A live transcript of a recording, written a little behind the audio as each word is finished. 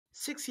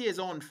6 years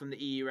on from the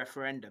EU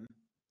referendum,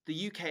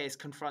 the UK is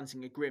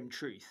confronting a grim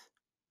truth.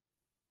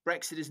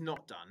 Brexit is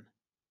not done.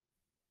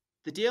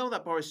 The deal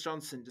that Boris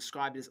Johnson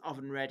described as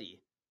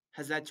oven-ready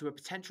has led to a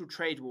potential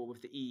trade war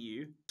with the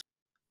EU,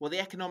 while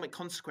the economic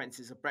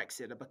consequences of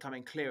Brexit are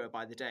becoming clearer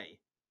by the day.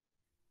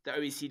 The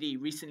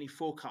OECD recently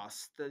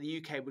forecast that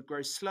the UK would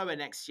grow slower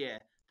next year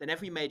than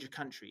every major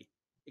country,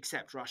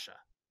 except Russia.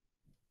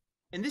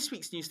 In this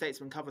week's New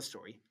Statesman cover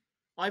story,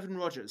 Ivan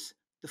Rogers,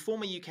 the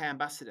former UK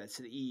ambassador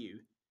to the EU,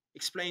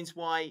 explains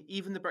why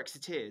even the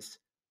Brexiteers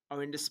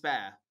are in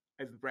despair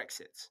over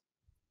Brexit.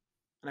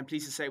 And I'm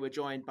pleased to say we're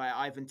joined by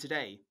Ivan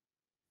today.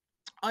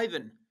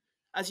 Ivan,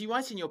 as you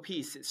write in your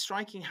piece, it's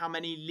striking how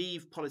many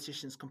Leave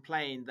politicians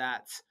complain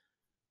that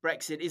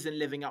Brexit isn't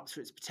living up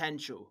to its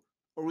potential,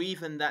 or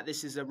even that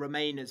this is a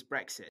Remainers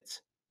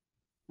Brexit.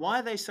 Why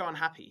are they so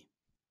unhappy?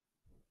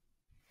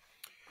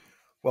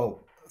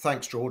 Well,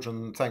 thanks, George,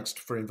 and thanks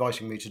for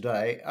inviting me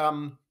today.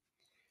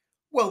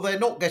 Well, they're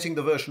not getting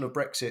the version of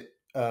Brexit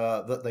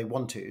that they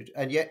wanted.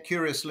 And yet,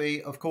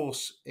 curiously, of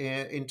course,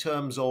 in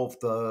terms of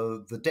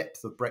the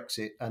depth of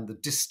Brexit and the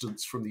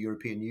distance from the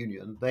European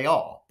Union, they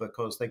are,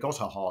 because they got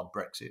a hard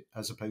Brexit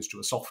as opposed to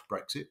a soft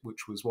Brexit,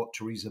 which was what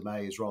Theresa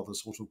May's rather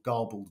sort of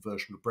garbled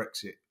version of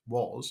Brexit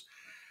was.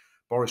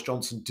 Boris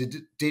Johnson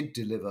did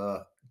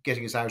deliver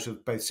getting us out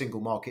of both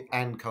single market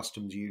and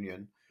customs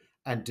union,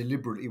 and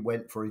deliberately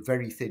went for a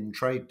very thin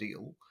trade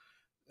deal,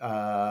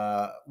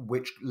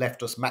 which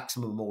left us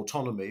maximum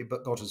autonomy,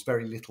 but got us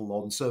very little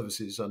on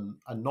services and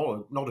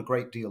not a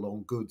great deal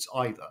on goods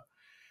either.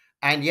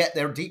 And yet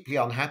they're deeply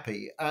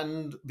unhappy.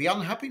 And the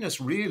unhappiness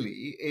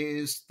really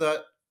is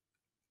that,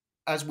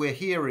 as we're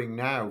hearing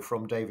now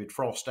from David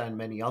Frost and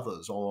many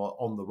others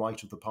on the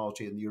right of the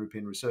party and the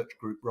European Research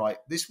Group right,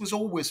 this was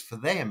always for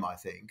them, I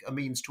think, a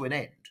means to an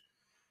end.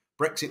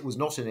 Brexit was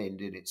not an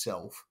end in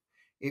itself.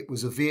 It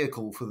was a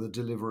vehicle for the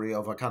delivery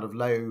of a kind of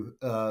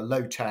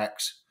low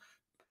tax,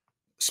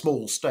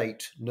 small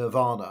state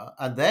nirvana.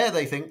 And there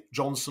they think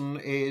Johnson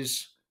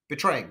is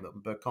betraying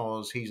them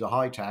because he's a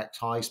high tax,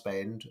 high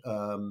spend,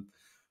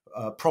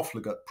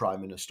 profligate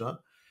prime minister.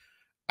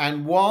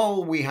 And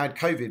while we had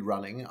COVID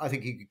running, I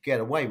think he could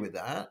get away with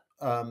that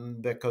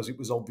because it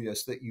was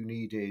obvious that you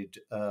needed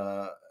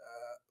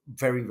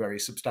very, very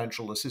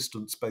substantial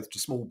assistance both to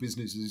small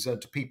businesses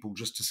and to people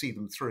just to see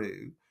them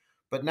through.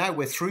 But now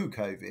we're through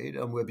COVID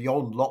and we're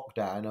beyond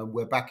lockdown and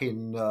we're back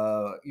in,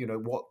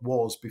 what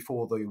was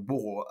before the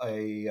war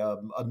a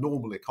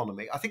normal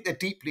economy. I think they're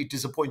deeply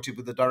disappointed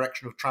with the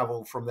direction of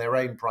travel from their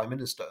own prime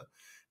minister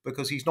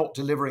because he's not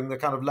delivering the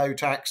kind of low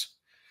tax,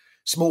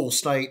 small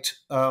state,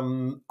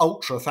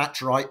 ultra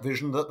Thatcherite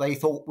vision that they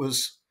thought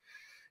was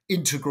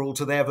integral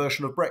to their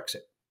version of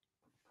Brexit.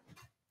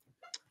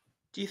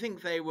 Do you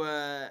think they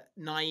were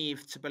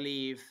naive to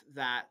believe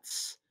that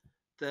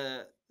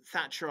the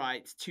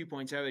Thatcherite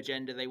 2.0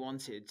 agenda they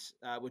wanted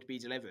would be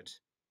delivered?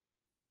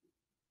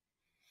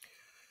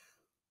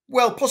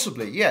 Well,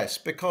 possibly, yes,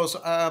 because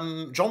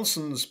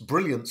Johnson's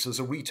brilliance as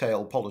a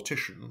retail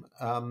politician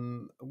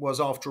was,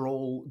 after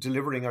all,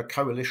 delivering a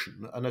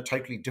coalition, and a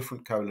totally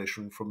different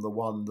coalition from the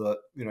one that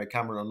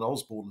Cameron and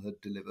Osborne had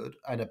delivered,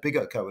 and a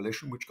bigger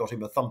coalition which got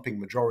him a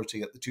thumping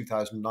majority at the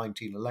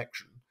 2019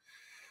 election.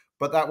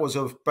 But that was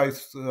of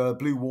both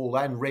blue wall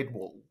and red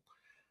wall.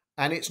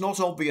 And it's not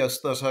obvious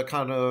that a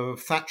kind of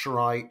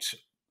Thatcherite,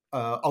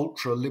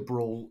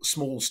 ultra-liberal,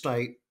 small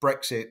state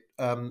Brexit,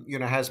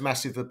 has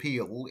massive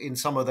appeal in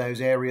some of those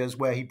areas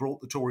where he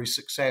brought the Tories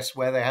success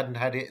where they hadn't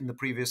had it in the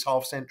previous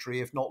half century,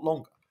 if not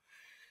longer.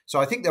 So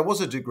I think there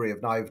was a degree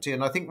of naivety.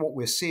 And I think what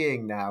we're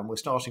seeing now, and we're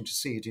starting to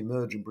see it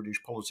emerge in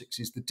British politics,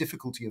 is the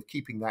difficulty of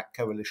keeping that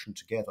coalition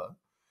together.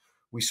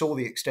 We saw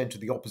the extent of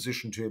the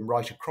opposition to him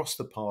right across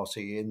the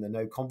party in the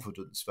no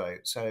confidence vote.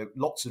 So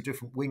lots of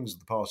different wings of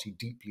the party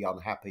deeply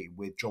unhappy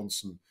with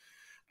Johnson,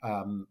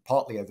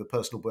 partly over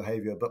personal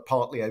behaviour, but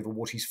partly over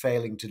what he's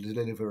failing to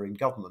deliver in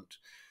government.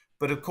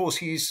 But of course,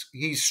 he's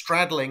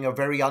straddling a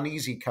very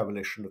uneasy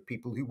coalition of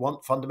people who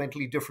want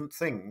fundamentally different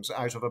things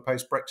out of a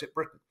post-Brexit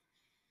Britain.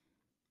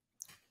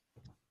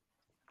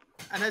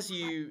 And as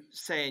you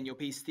say in your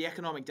piece, the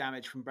economic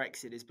damage from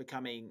Brexit is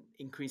becoming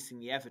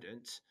increasingly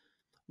evident.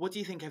 What do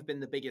you think have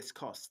been the biggest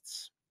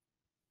costs?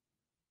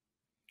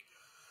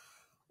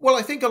 Well,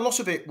 I think a lot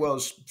of it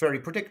was very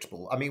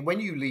predictable. I mean, when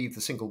you leave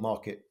the single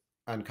market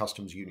and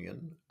customs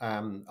union,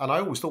 and I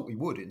always thought we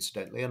would,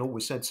 incidentally, and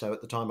always said so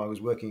at the time I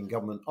was working in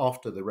government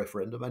after the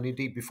referendum, and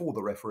indeed before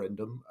the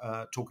referendum,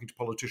 talking to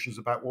politicians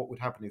about what would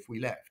happen if we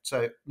left.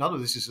 So none of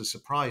this is a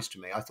surprise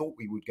to me. I thought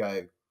we would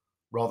go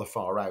rather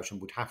far out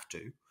and would have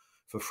to,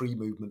 for free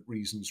movement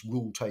reasons,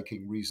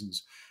 rule-taking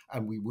reasons,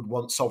 and we would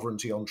want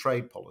sovereignty on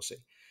trade policy.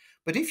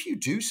 But if you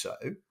do so,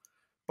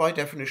 by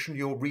definition,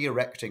 you're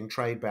re-erecting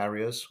trade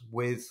barriers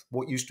with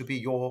what used to be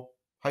your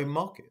home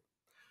market.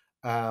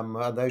 And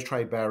those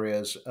trade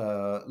barriers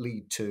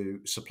lead to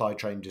supply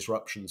chain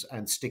disruptions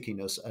and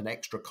stickiness and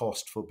extra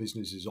cost for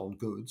businesses on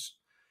goods.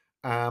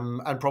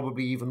 and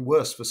probably even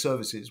worse for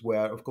services,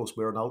 where, of course,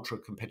 we're an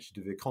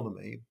ultra-competitive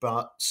economy,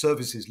 but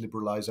services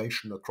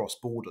liberalisation across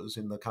borders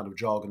in the kind of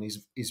jargon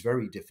is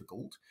very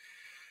difficult.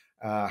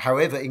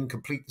 However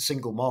incomplete the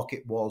single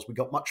market was, we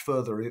got much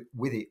further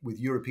with it with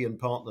European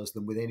partners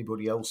than with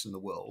anybody else in the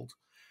world.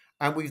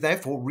 And we've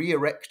therefore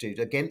re-erected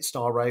against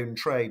our own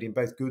trade in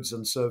both goods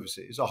and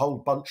services a whole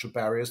bunch of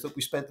barriers that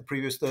we spent the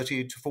previous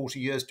 30 to 40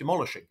 years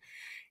demolishing.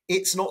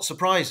 It's not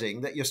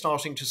surprising that you're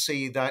starting to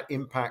see that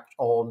impact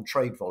on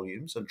trade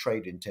volumes and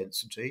trade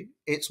intensity.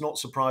 It's not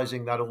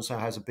surprising that also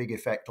has a big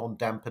effect on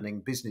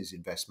dampening business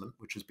investment,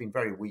 which has been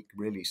very weak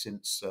really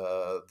since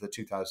the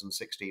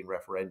 2016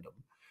 referendum.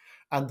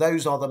 And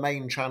those are the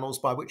main channels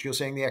by which you're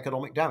seeing the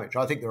economic damage.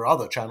 I think there are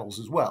other channels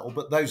as well,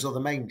 but those are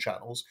the main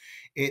channels.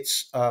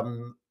 It's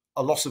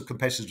a loss of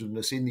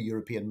competitiveness in the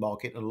European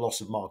market and a loss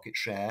of market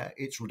share.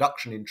 It's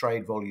reduction in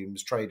trade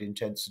volumes, trade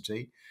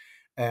intensity.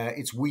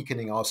 It's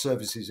weakening our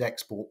services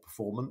export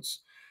performance.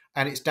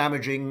 And it's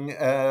damaging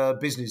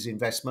business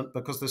investment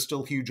because there's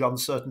still huge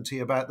uncertainty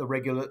about the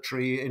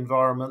regulatory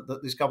environment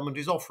that this government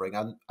is offering.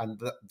 And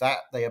that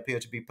they appear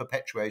to be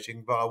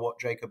perpetuating via what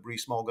Jacob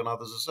Rees-Mogg and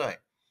others are saying.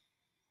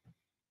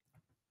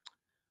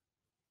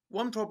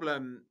 One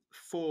problem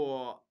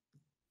for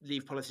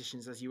Leave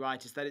politicians, as you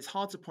write, is that it's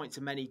hard to point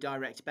to many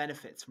direct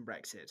benefits from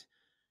Brexit.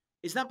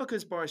 Is that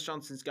because Boris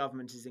Johnson's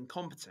government is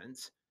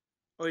incompetent,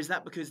 or is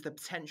that because the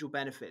potential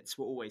benefits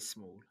were always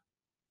small?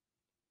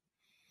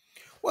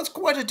 Well, it's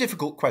quite a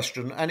difficult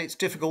question, and it's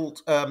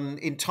difficult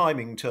in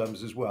timing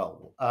terms as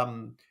well.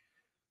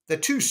 There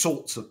are two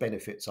sorts of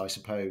benefits, I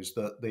suppose,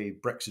 that the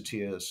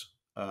Brexiteers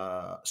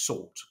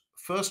sought.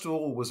 First of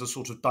all was a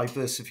sort of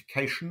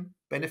diversification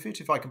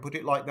benefit, if I can put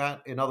it like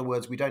that. In other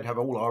words, we don't have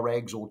all our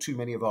eggs or too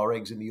many of our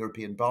eggs in the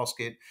European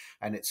basket,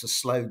 and it's a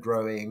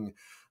slow-growing,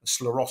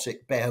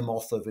 sclerotic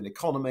behemoth of an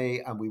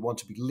economy, and we want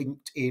to be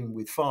linked in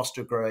with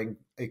faster-growing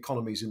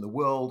economies in the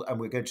world, and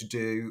we're going to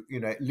do,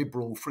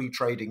 liberal free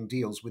trading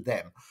deals with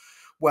them.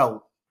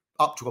 Well,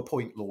 up to a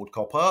point, Lord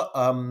Copper.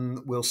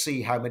 We'll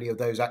see how many of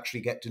those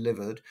actually get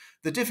delivered.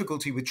 The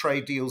difficulty with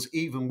trade deals,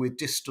 even with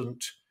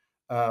distant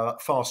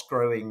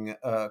fast-growing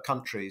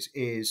countries,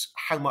 is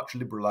how much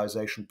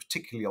liberalisation,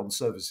 particularly on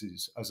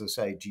services, as I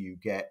say, do you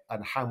get,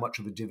 and how much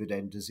of a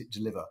dividend does it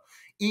deliver?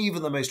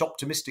 Even the most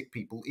optimistic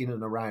people in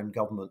and around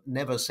government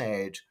never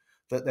said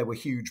that there were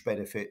huge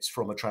benefits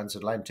from a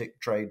transatlantic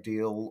trade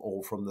deal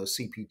or from the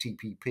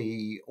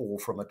CPTPP or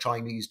from a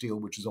Chinese deal,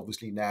 which is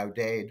obviously now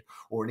dead,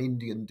 or an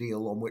Indian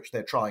deal on which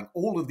they're trying.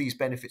 All of these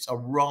benefits are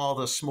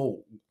rather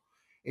small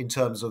in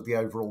terms of the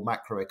overall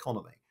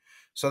macroeconomy.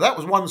 So that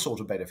was one sort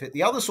of benefit.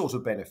 The other sort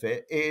of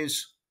benefit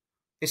is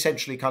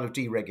essentially kind of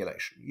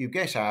deregulation. You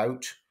get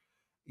out,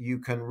 you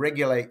can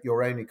regulate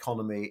your own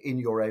economy in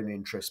your own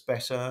interest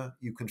better.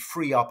 You can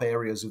free up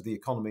areas of the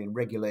economy and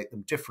regulate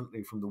them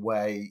differently from the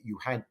way you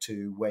had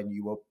to when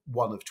you were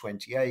one of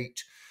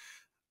 28.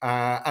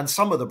 And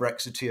some of the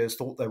Brexiteers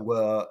thought there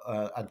were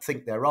and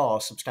think there are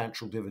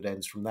substantial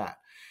dividends from that.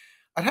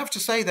 I'd have to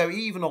say, though,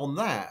 even on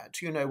that,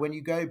 when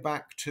you go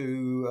back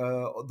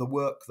to the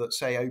work that,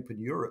 say, Open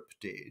Europe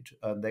did,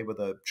 and they were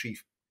the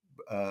chief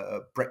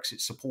Brexit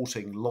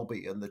supporting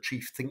lobby and the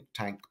chief think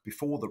tank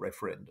before the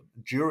referendum,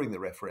 during the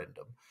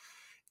referendum,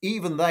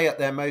 even they, at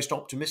their most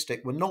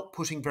optimistic, were not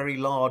putting very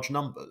large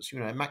numbers,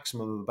 a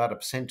maximum of about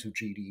 1% of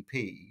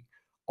GDP,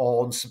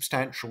 on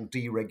substantial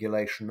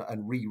deregulation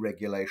and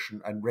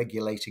re-regulation and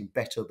regulating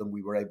better than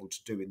we were able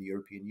to do in the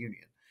European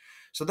Union.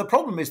 So the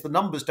problem is the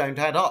numbers don't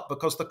add up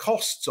because the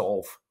costs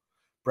of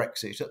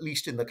Brexit, at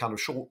least in the kind of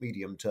short,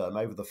 medium term,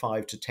 over the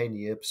 5 to 10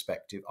 year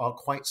perspective, are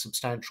quite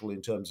substantial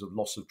in terms of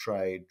loss of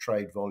trade,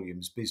 trade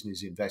volumes,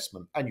 business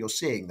investment. And you're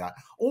seeing that.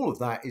 All of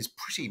that is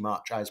pretty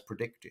much as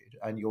predicted.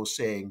 And you're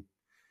seeing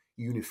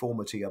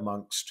uniformity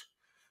amongst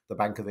the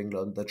Bank of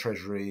England, the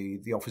Treasury,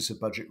 the Office of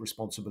Budget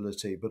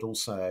Responsibility, but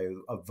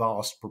also a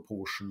vast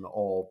proportion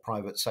of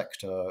private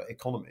sector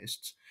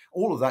economists.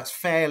 All of that's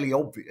fairly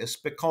obvious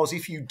because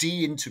if you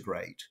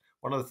deintegrate,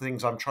 one of the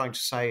things I'm trying to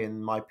say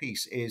in my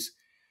piece is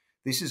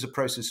this is a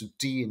process of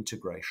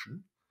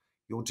deintegration.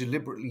 You're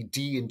deliberately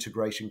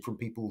deintegrating from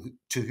people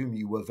to whom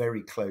you were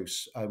very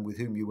close and with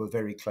whom you were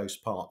very close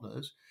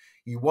partners.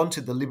 You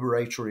wanted the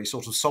liberatory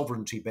sort of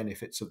sovereignty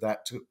benefits of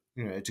that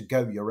to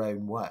go your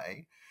own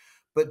way.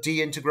 But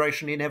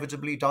deintegration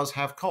inevitably does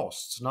have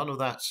costs. None of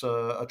that's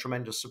a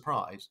tremendous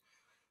surprise.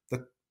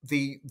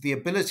 The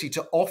ability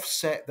to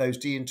offset those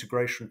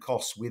deintegration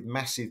costs with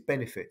massive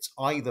benefits,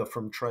 either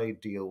from trade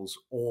deals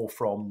or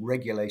from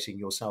regulating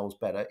yourselves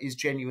better, is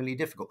genuinely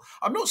difficult.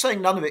 I'm not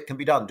saying none of it can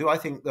be done. Do I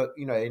think that,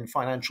 in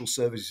financial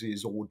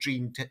services or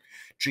gene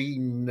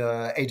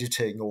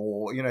editing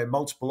or,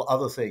 multiple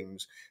other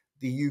things,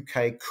 the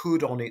UK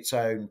could on its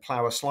own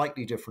plough a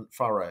slightly different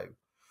furrow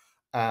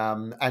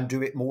and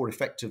do it more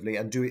effectively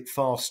and do it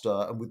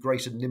faster and with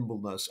greater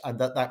nimbleness, and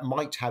that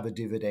might have a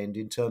dividend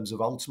in terms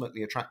of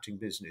ultimately attracting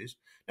business?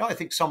 Now, I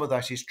think some of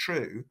that is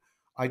true.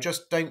 I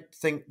just don't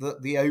think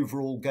that the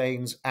overall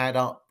gains add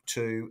up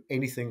to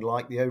anything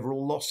like the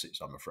overall losses,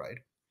 I'm afraid.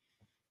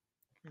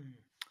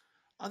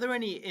 Are there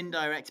any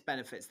indirect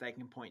benefits they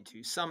can point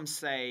to? Some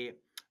say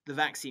the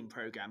vaccine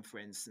program, for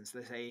instance.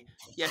 They say,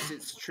 yes,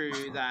 it's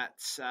true that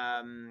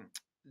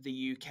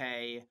the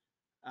UK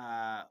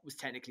was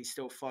technically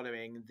still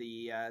following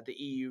the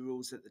EU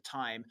rules at the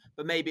time,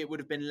 but maybe it would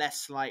have been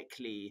less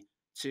likely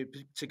to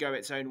go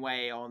its own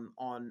way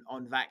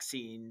on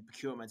vaccine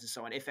procurement and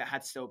so on if it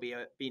had still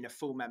been a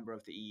full member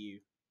of the EU.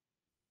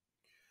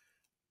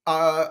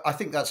 I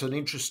think that's an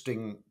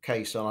interesting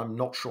case, and I'm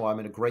not sure I'm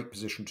in a great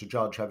position to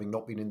judge, having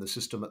not been in the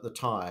system at the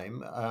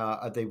time.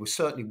 They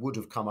certainly would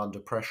have come under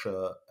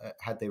pressure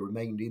had they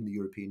remained in the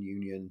European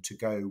Union to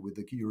go with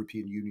the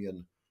European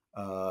Union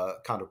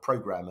kind of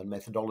program and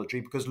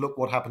methodology, because look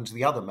what happened to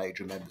the other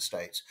major member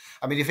states.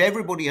 I mean, if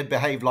everybody had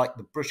behaved like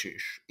the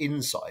British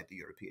inside the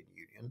European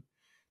Union,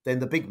 then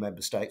the big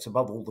member states,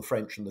 above all the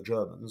French and the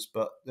Germans,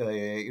 but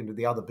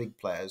the other big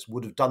players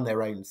would have done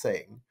their own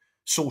thing,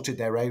 sorted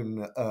their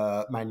own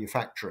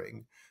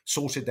manufacturing,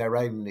 sorted their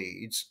own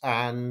needs,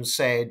 and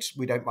said,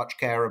 we don't much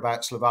care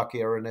about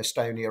Slovakia and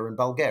Estonia and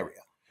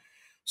Bulgaria.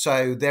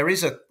 So there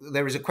is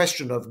a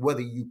question of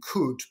whether you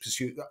could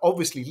pursue,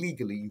 obviously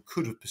legally you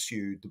could have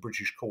pursued the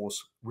British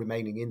course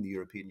remaining in the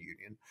European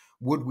Union.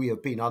 Would we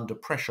have been under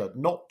pressure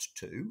not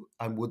to,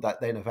 and would that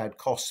then have had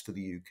costs for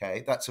the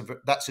UK?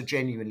 That's a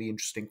genuinely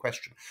interesting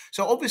question.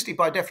 So obviously,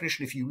 by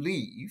definition, if you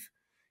leave,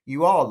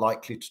 you are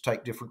likely to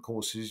take different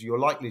courses. You're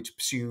likely to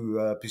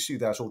pursue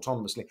that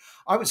autonomously.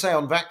 I would say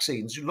on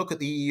vaccines, you look at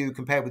the EU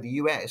compared with the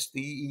US,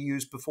 the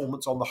EU's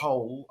performance on the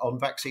whole on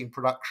vaccine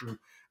production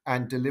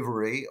and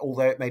delivery,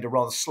 although it made a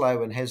rather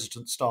slow and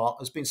hesitant start,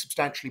 has been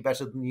substantially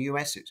better than the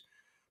US's.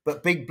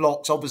 But big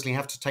blocs obviously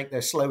have to take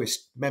their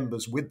slowest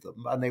members with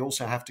them, and they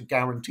also have to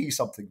guarantee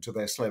something to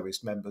their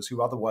slowest members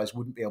who otherwise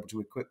wouldn't be able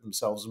to equip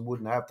themselves and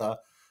wouldn't have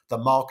the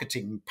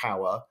marketing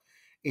power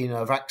in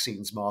a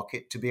vaccines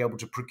market to be able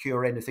to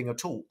procure anything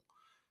at all.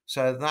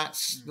 So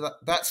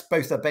that's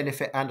both a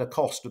benefit and a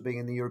cost of being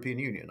in the European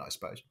Union, I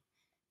suppose.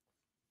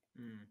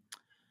 Mm.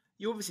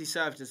 You obviously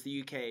served as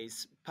the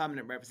UK's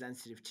permanent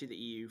representative to the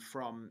EU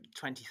from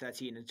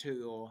 2013 until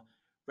your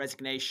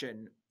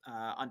resignation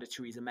under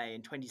Theresa May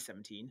in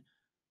 2017.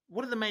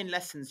 What are the main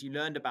lessons you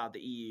learned about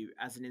the EU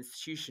as an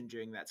institution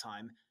during that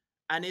time?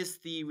 And is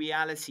the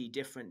reality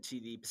different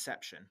to the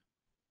perception?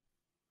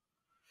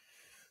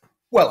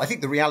 Well, I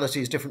think the reality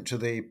is different to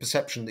the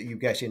perception that you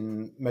get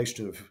in most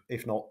of,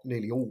 if not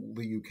nearly all,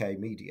 the UK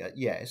media.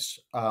 Yes,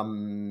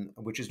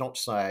 which is not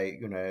to say,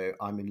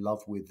 I'm in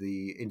love with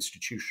the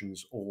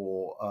institutions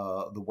or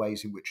the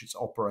ways in which it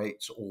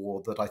operates,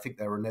 or that I think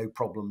there are no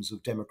problems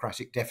of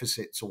democratic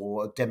deficits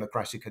or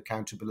democratic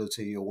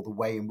accountability or the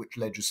way in which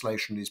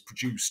legislation is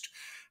produced.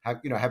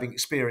 Having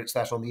experienced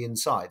that on the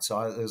inside,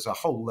 so there's a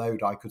whole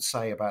load I could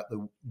say about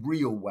the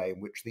real way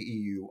in which the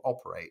EU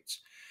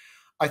operates.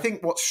 I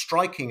think what's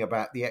striking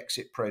about the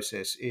exit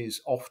process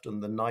is often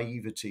the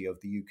naivety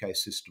of the UK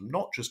system,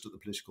 not just at the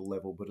political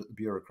level, but at the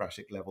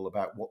bureaucratic level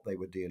about what they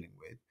were dealing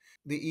with.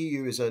 The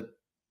EU is a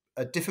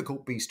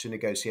difficult beast to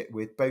negotiate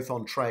with, both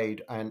on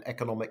trade and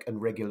economic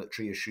and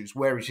regulatory issues,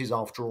 where it is,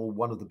 after all,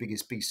 one of the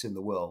biggest beasts in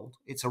the world.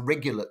 It's a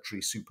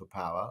regulatory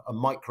superpower, a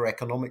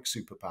microeconomic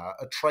superpower,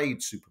 a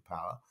trade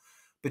superpower.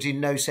 But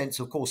in no sense,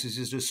 of course, is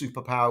it a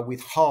superpower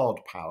with hard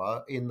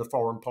power in the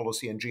foreign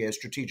policy and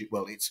geostrategic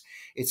world.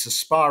 It's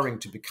aspiring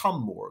to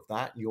become more of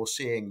that. And you're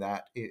seeing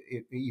that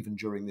even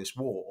during this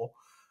war.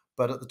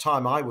 But at the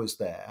time I was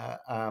there,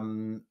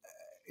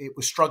 it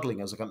was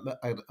struggling as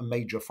a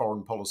major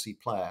foreign policy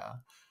player.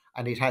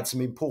 And it had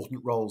some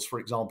important roles, for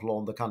example,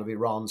 on the kind of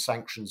Iran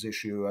sanctions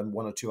issue and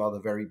one or two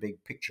other very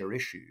big picture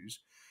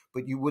issues.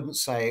 But you wouldn't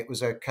say it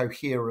was a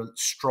coherent,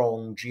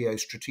 strong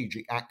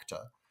geostrategic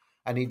actor.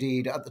 And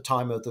indeed, at the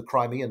time of the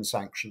Crimean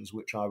sanctions,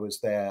 which I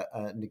was there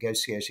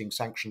negotiating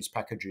sanctions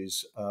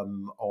packages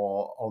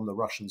on the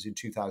Russians in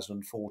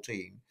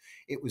 2014,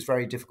 it was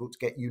very difficult to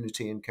get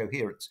unity and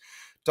coherence.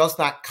 Is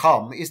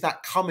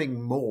that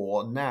coming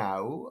more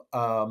now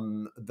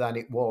than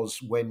it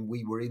was when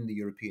we were in the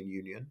European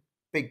Union?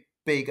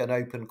 Big and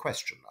open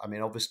question. I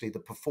mean, obviously, the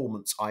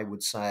performance, I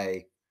would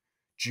say,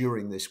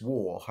 during this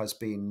war has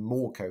been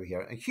more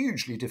coherent and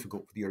hugely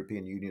difficult for the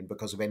European Union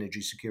because of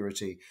energy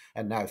security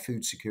and now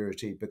food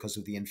security, because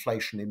of the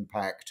inflation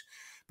impact,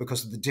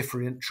 because of the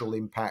differential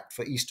impact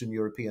for Eastern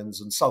Europeans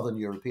and Southern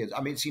Europeans.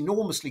 I mean, it's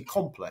enormously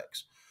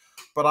complex,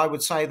 but I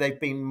would say they've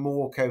been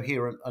more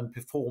coherent and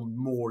performed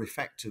more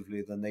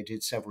effectively than they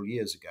did several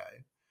years ago.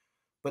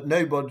 But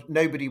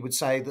nobody would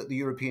say that the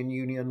European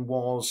Union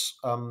was,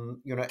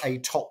 a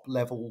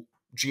top-level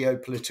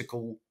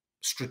geopolitical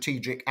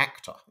strategic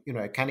actor.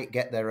 Can it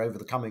get there over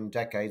the coming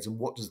decades, and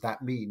what does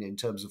that mean in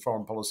terms of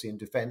foreign policy and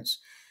defense?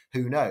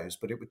 Who knows?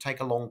 But it would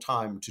take a long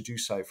time to do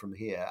so from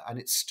here, and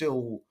it's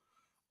still,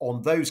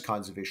 on those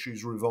kinds of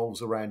issues,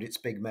 revolves around its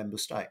big member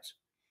states.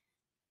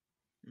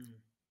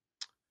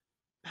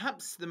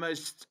 Perhaps the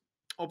most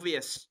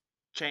obvious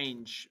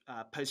change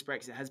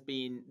post-Brexit has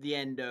been the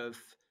end of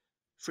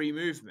free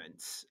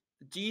movements.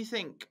 Do you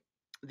think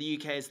the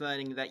UK is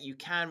learning that you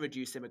can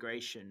reduce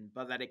immigration,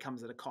 but that it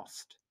comes at a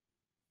cost?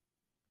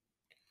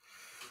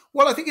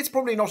 Well, I think it's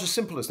probably not as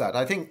simple as that.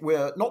 I think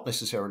we're not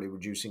necessarily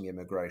reducing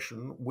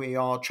immigration. We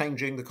are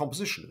changing the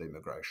composition of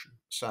immigration.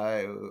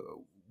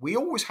 So we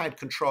always had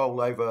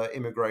control over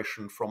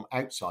immigration from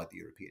outside the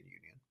European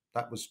Union.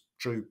 That was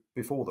true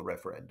before the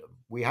referendum.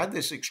 We had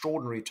this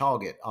extraordinary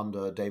target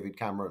under David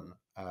Cameron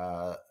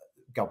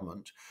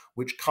government,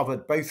 which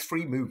covered both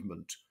free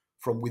movement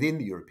from within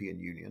the European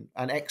Union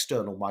and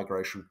external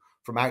migration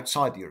from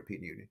outside the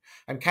European Union.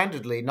 And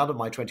candidly, none of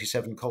my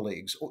 27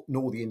 colleagues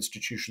nor the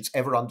institutions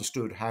ever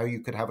understood how you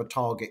could have a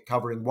target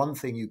covering one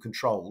thing you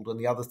controlled and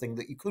the other thing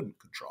that you couldn't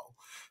control.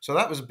 So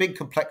that was a big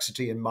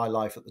complexity in my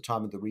life at the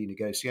time of the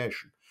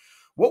renegotiation.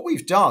 What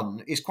we've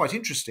done is quite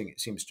interesting, it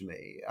seems to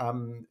me.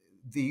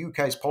 The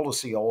UK's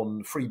policy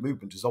on free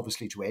movement is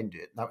obviously to end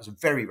it. That was a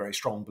very, very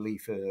strong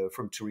belief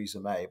from Theresa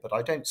May, but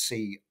I don't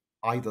see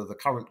either the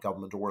current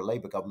government or a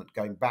Labour government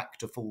going back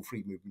to full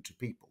free movement of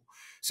people.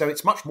 So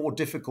it's much more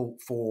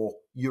difficult for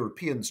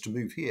Europeans to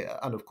move here,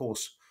 and of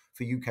course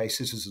for UK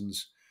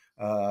citizens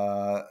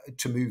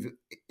to move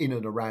in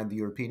and around the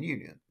European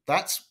Union.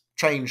 That's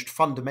changed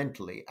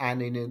fundamentally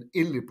and in an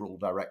illiberal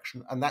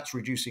direction, and that's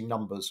reducing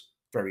numbers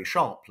very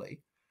sharply.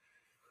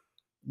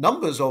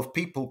 Numbers of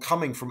people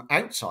coming from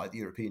outside the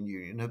European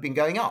Union have been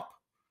going up.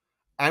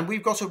 And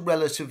we've got a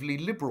relatively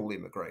liberal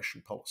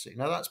immigration policy.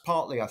 Now, that's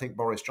partly, I think,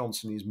 Boris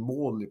Johnson is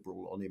more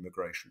liberal on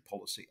immigration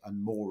policy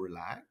and more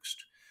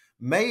relaxed.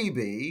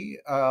 Maybe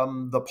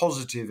the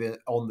positive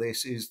on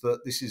this is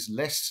that this is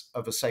less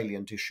of a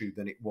salient issue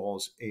than it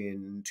was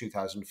in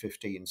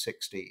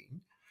 2015-16.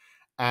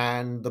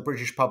 And the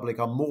British public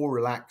are more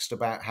relaxed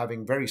about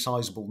having very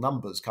sizable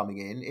numbers coming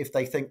in if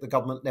they think the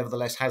government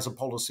nevertheless has a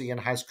policy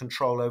and has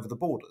control over the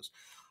borders.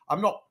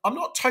 I'm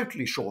not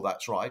totally sure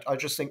that's right. I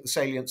just think the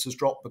salience has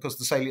dropped because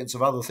the salience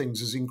of other things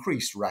has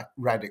increased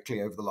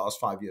radically over the last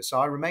 5 years. So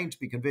I remain to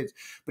be convinced.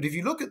 But if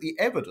you look at the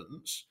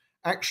evidence,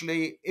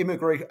 actually,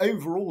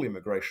 overall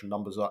immigration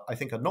numbers, I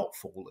think, are not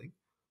falling.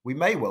 We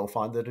may well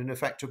find that an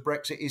effect of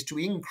Brexit is to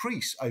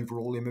increase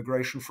overall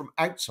immigration from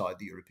outside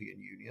the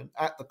European Union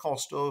at the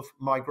cost of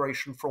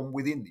migration from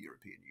within the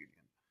European Union.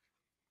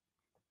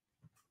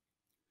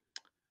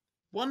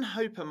 One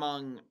hope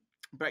among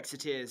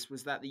Brexiteers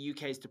was that the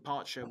UK's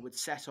departure would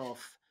set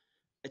off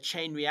a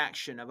chain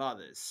reaction of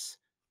others.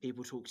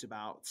 People talked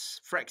about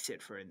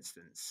Frexit, for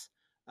instance.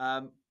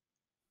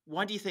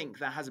 Why do you think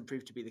that hasn't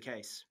proved to be the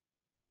case?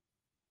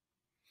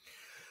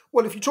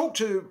 Well, if you talk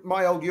to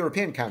my old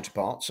European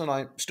counterparts, and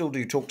I still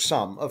do talk to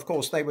some, of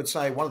course, they would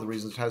say one of the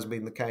reasons it hasn't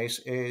been the case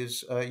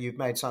is you've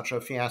made such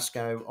a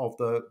fiasco of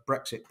the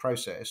Brexit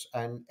process,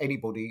 and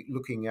anybody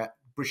looking at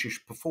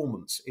British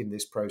performance in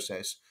this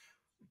process,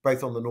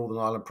 both on the Northern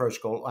Ireland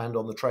Protocol and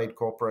on the Trade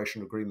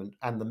Cooperation Agreement,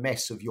 and the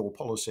mess of your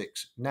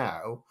politics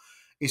now,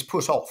 is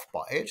put off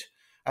by it.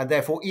 And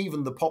therefore,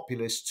 even the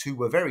populists who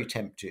were very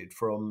tempted,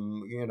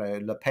 from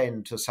Le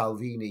Pen to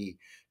Salvini,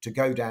 to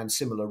go down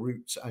similar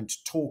routes and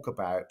to talk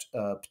about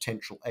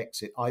potential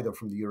exit either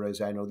from the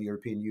Eurozone or the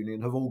European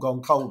Union, have all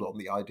gone cold on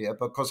the idea,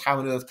 because how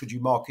on earth could you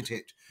market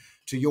it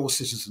to your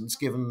citizens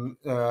given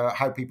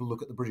how people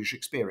look at the British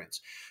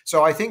experience?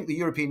 So I think the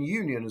European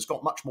Union has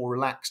got much more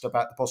relaxed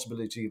about the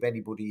possibility of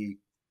anybody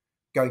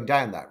going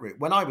down that route.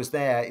 When I was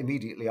there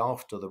immediately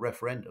after the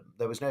referendum,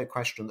 there was no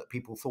question that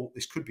people thought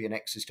this could be an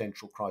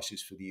existential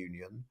crisis for the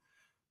Union,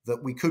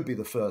 that we could be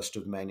the first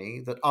of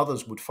many, that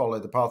others would follow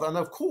the path. And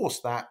of course,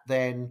 that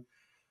then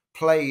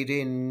played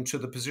into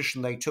the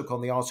position they took on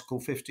the Article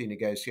 50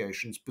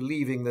 negotiations,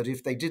 believing that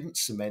if they didn't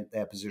cement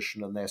their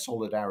position and their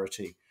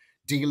solidarity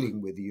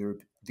dealing with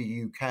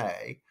the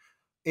UK,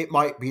 it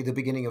might be the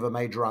beginning of a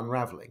major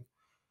unravelling.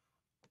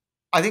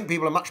 I think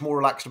people are much more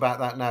relaxed about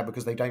that now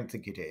because they don't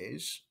think it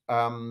is.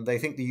 They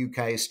think the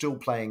UK is still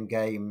playing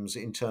games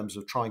in terms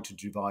of trying to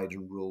divide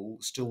and rule,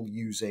 still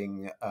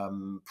using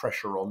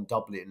pressure on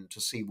Dublin to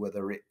see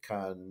whether it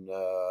can,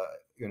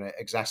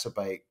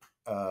 exacerbate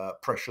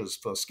pressures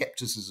for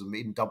scepticism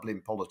in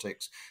Dublin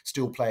politics,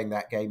 still playing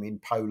that game in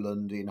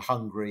Poland, in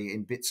Hungary,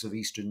 in bits of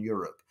Eastern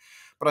Europe.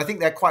 But I think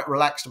they're quite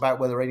relaxed about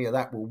whether any of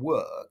that will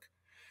work.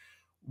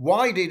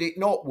 Why did it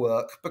not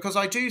work? Because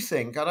I do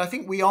think, and I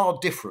think we are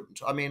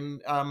different. I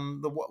mean,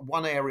 the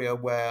one area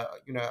where,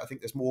 I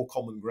think there's more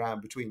common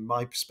ground between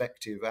my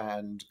perspective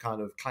and kind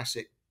of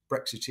classic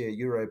Brexiteer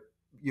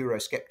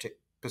Eurosceptic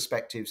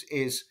perspectives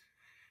is,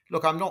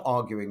 look, I'm not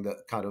arguing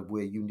that kind of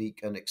we're unique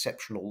and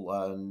exceptional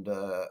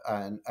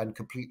and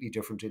completely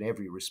different in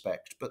every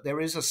respect, but there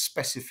is a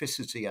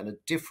specificity and a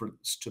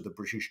difference to the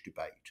British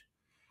debate,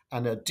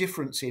 and a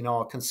difference in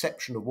our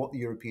conception of what the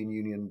European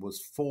Union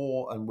was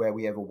for and where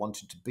we ever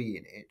wanted to be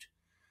in it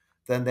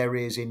than there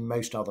is in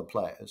most other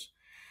players.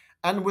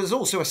 And there's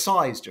also a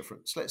size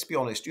difference. Let's be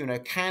honest,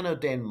 can a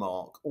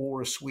Denmark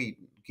or a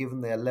Sweden,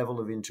 given their level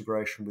of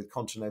integration with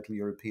continental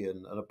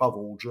European and above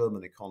all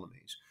German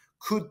economies,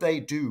 could they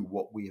do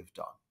what we have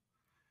done?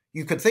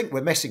 You could think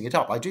we're messing it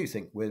up. I do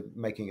think we're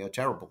making a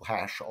terrible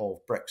hash of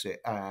Brexit,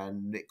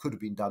 and it could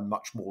have been done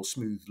much more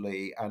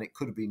smoothly, and it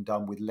could have been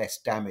done with less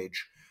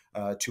damage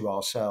to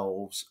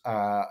ourselves.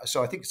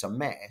 So I think it's a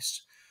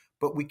mess,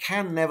 but we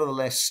can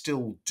nevertheless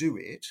still do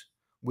it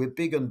we're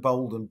big and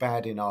bold and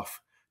bad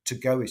enough to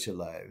go it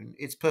alone.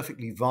 It's a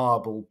perfectly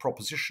viable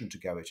proposition to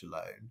go it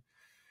alone.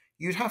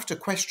 You'd have to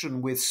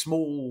question with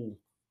small,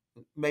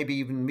 maybe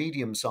even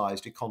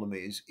medium-sized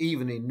economies,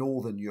 even in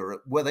Northern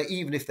Europe, whether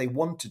even if they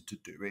wanted to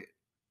do it,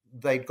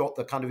 they'd got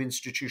the kind of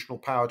institutional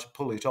power to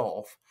pull it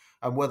off,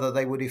 and whether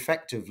they would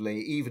effectively,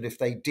 even if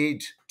they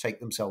did take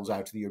themselves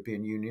out of the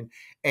European Union,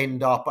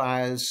 end up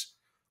as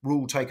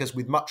rule takers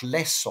with much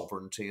less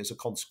sovereignty as a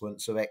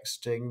consequence of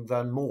exiting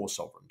than more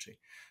sovereignty.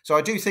 So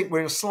I do think we're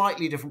in a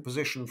slightly different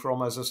position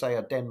from, as I say,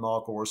 a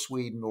Denmark or a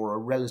Sweden or a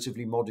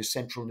relatively modest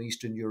Central and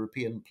Eastern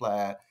European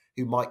player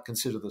who might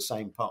consider the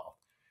same path.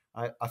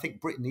 I think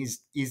Britain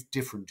is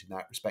different in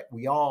that respect.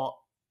 We are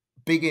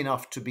big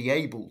enough to be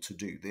able to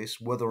do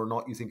this, whether or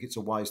not you think it's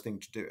a wise thing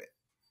to do it.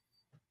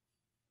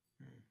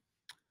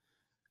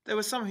 There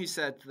were some who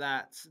said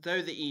that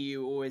though the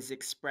EU always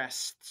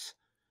expressed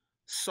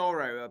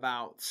sorrow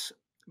about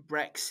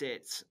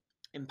Brexit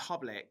in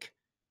public,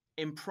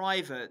 in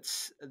private,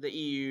 the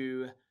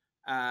EU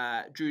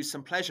drew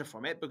some pleasure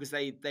from it because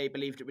they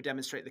believed it would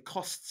demonstrate the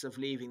costs of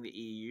leaving the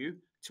EU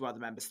to other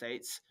member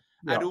states,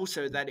 and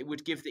also that it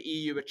would give the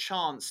EU a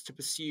chance to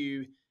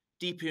pursue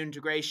deeper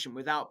integration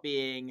without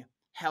being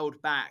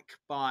held back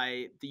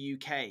by the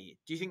UK.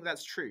 Do you think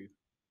that's true?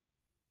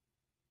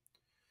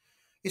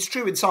 It's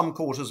true in some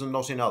quarters and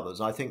not in others.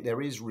 I think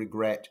there is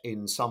regret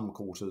in some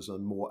quarters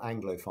and more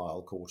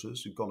Anglophile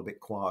quarters who've gone a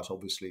bit quiet,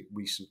 obviously,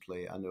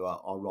 recently and who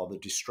are rather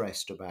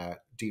distressed about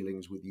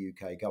dealings with the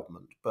UK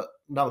government. But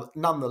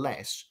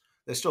nonetheless,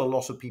 there's still a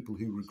lot of people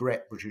who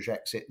regret British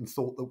exit and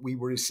thought that we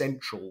were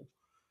essential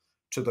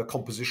to the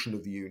composition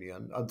of the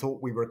Union and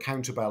thought we were a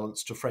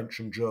counterbalance to French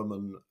and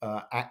German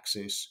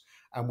axis,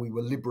 and we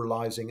were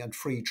liberalising and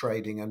free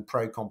trading and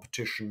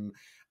pro-competition,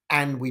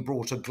 and we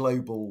brought a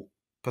global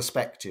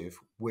perspective,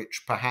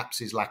 which perhaps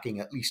is lacking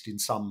at least in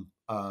some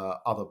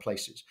other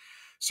places.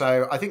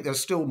 So I think there's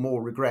still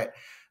more regret.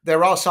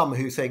 There are some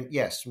who think,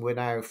 yes, we're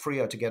now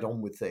freer to get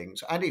on with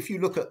things. And if you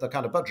look at the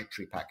kind of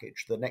budgetary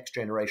package, the next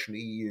generation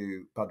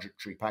EU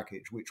budgetary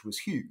package, which was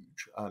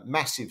huge,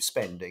 massive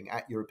spending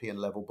at European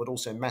level, but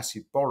also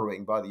massive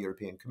borrowing by the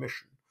European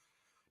Commission,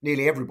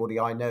 nearly everybody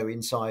I know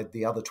inside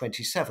the other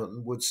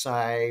 27 would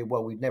say,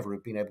 well, we'd never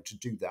have been able to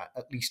do that,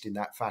 at least in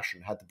that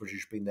fashion, had the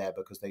British been there,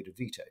 because they'd have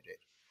vetoed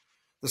it.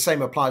 The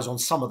same applies on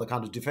some of the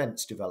kind of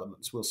defence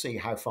developments. We'll see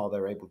how far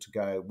they're able to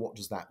go. What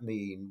does that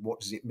mean? What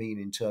does it mean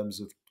in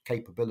terms of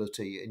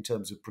capability, in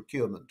terms of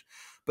procurement?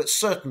 But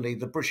certainly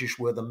the British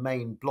were the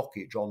main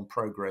blockage on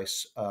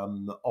progress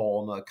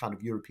on a kind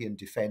of European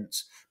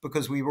defence,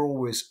 because we were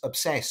always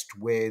obsessed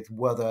with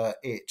whether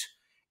it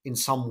in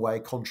some way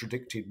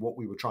contradicted what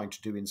we were trying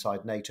to do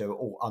inside NATO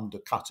or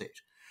undercut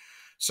it.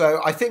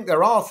 So I think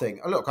there are things.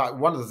 Look,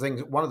 one of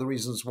the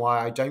reasons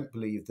why I don't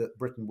believe that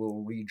Britain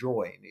will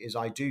rejoin is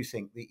I do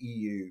think the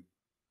EU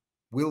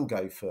will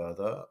go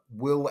further,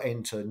 will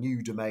enter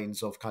new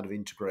domains of kind of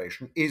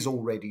integration, is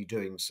already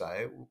doing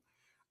so,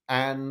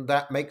 and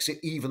that makes it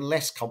even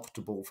less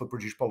comfortable for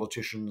British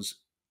politicians,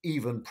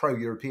 even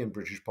pro-European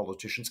British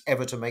politicians,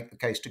 ever to make the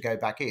case to go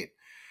back in.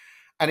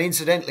 And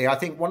incidentally, I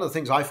think one of the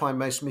things I find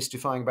most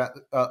mystifying about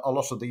a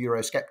lot of the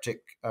Eurosceptic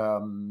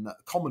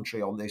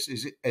commentary on this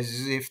is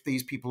as if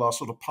these people are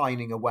sort of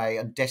pining away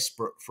and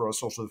desperate for a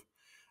sort of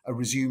a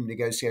resumed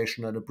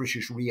negotiation and a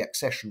British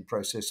re-accession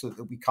process, so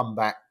that we come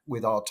back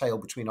with our tail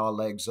between our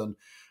legs and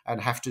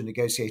have to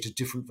negotiate a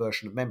different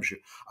version of membership.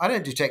 I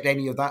don't detect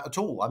any of that at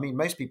all. I mean,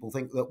 most people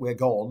think that we're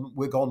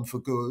gone for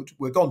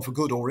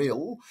good or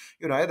ill.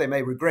 You know, they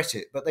may regret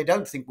it, but they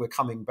don't think we're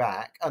coming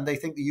back, and they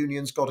think the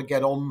union's got to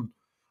get on.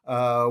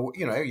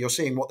 You're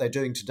seeing what they're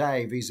doing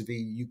today vis-a-vis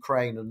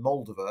Ukraine and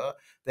Moldova.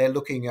 They're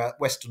looking at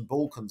Western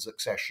Balkans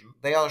accession.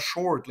 They are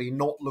assuredly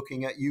not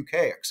looking at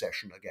UK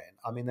accession again.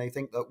 I mean, they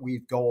think that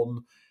we've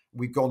gone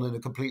in a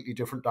completely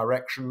different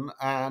direction,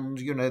 and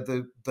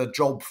the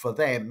job for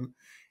them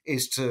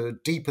is to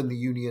deepen the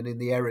union in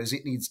the areas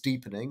it needs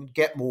deepening,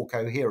 get more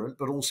coherent,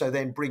 but also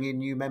then bring in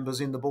new members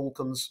in the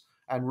Balkans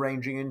and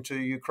ranging into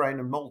Ukraine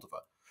and Moldova.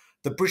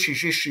 The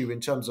British issue in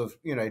terms of,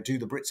 do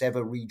the Brits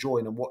ever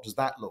rejoin and what does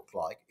that look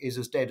like, is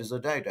as dead as a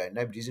dodo.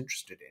 Nobody's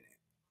interested in it.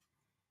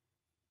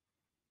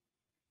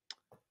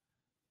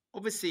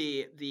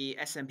 Obviously, the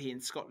SNP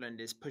in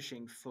Scotland is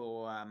pushing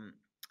for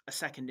a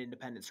second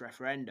independence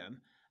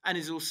referendum, and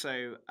is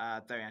also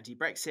very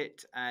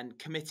anti-Brexit and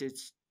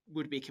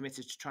would be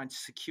committed to trying to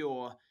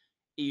secure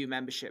EU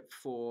membership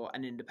for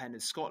an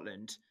independent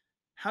Scotland.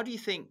 How do you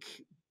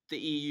think the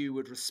EU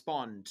would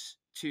respond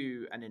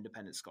to an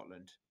independent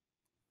Scotland?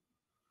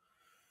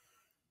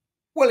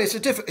 Well,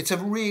 it's a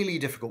really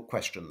difficult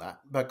question, that,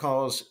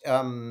 because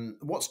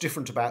what's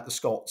different about the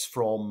Scots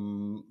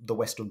from the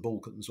Western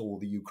Balkans or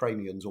the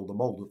Ukrainians or the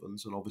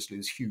Moldovans, and obviously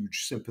there's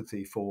huge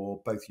sympathy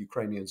for both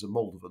Ukrainians and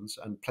Moldovans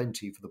and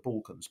plenty for the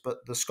Balkans,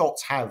 but the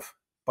Scots have,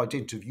 by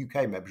dint of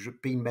UK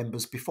membership, been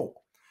members before.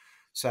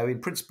 So in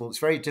principle, it's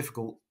very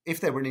difficult,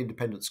 if they were an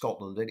independent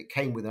Scotland and it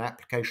came with an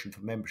application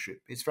for membership,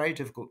 it's very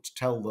difficult to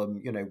tell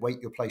them,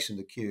 wait your place in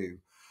the queue.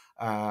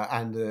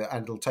 and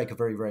it'll take a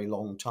very, very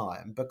long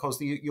time, because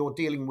you're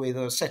dealing with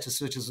a set of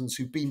citizens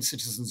who've been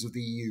citizens of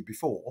the EU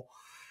before,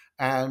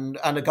 and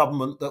a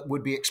government that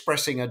would be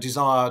expressing a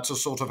desire to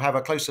sort of have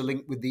a closer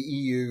link with the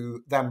EU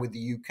than with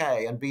the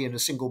UK, and be in a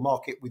single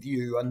market with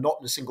you and not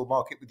in a single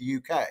market with the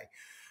UK.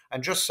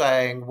 And just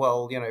saying,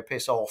 well,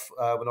 piss off,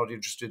 we're not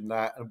interested in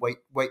that, and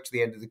wait to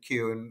the end of the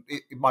queue, and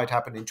it might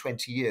happen in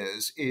 20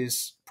 years,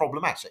 is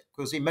problematic,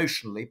 because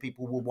emotionally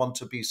people will want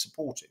to be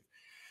supportive.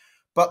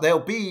 But they'll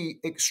be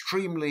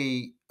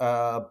extremely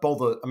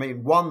bothered. I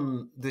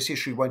mean, this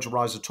issue won't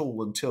arise at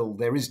all until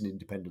there is an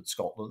independent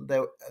Scotland.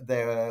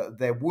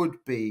 There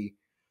would be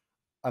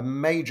a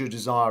major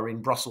desire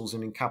in Brussels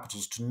and in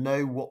capitals to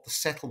know what the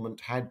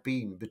settlement had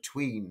been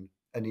between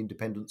an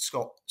independent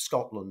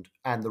Scotland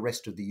and the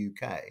rest of the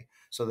UK.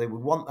 So they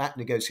would want that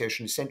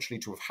negotiation essentially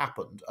to have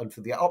happened, and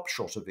for the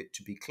upshot of it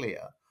to be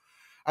clear.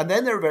 And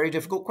then there are very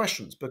difficult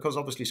questions, because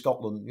obviously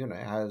Scotland,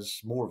 has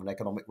more of an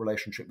economic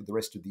relationship with the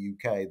rest of the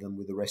UK than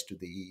with the rest of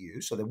the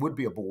EU. So there would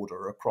be a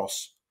border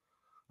across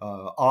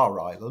our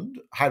island.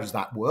 How does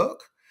that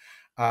work?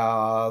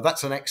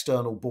 That's an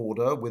external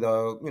border with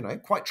a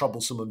quite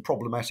troublesome and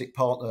problematic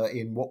partner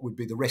in what would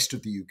be the rest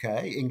of the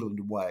UK, England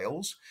and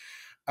Wales.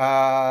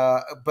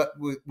 But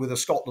with a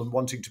Scotland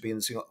wanting to be in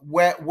the single,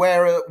 where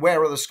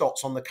are the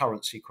Scots on the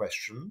currency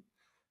question?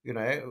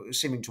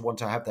 Seeming to want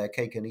to have their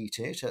cake and eat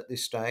it at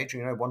this stage,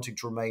 wanting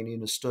to remain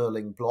in a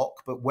sterling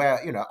bloc, but where,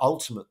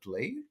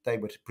 ultimately they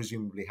would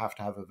presumably have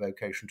to have a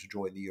vocation to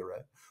join the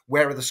euro.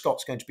 Where are the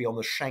Scots going to be on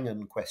the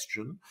Schengen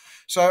question?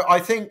 So I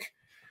think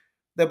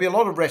there'll be a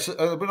lot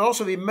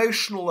of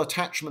emotional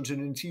attachment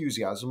and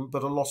enthusiasm,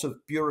 but a lot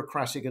of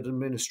bureaucratic and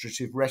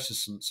administrative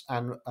reticence,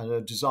 and a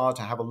desire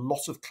to have a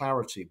lot of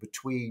clarity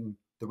between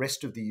the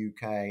rest of the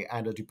UK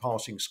and a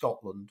departing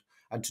Scotland,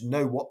 and to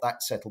know what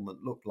that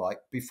settlement looked like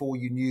before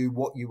you knew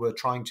what you were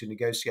trying to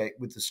negotiate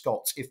with the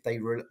Scots if they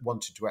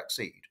wanted to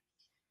accede.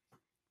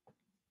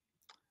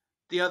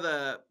 The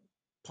other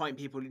point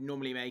people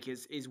normally make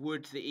is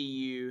would the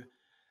EU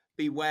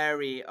be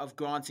wary of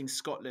granting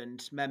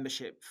Scotland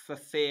membership for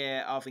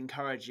fear of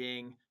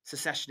encouraging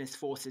secessionist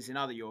forces in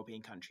other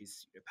European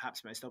countries,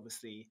 perhaps most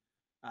obviously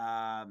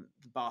the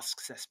Basque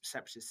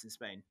separatists in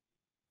Spain?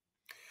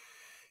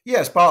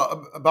 Yes,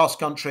 Basque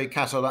Country,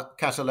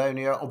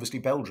 Catalonia, obviously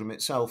Belgium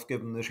itself,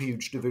 given the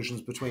huge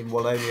divisions between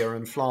Wallonia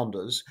and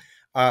Flanders.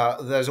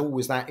 There's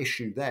always that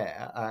issue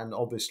there, and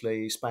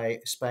obviously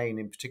Spain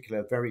in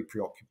particular, very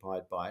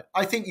preoccupied by it.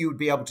 I think you would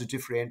be able to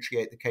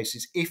differentiate the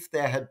cases if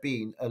there had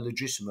been a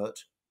legitimate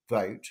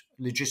vote,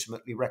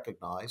 legitimately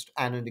recognised,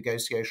 and a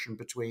negotiation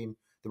between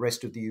the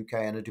rest of the UK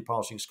and a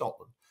departing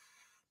Scotland,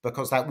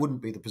 because that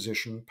wouldn't be the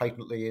position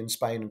patently in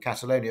Spain and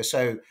Catalonia.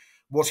 So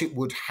what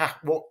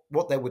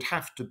there would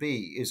have to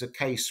be is a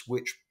case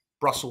which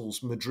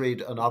Brussels,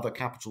 Madrid, and other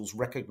capitals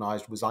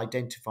recognised was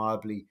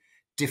identifiably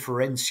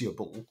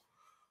differentiable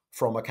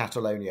from a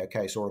Catalonia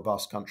case or a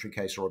Basque Country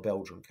case or a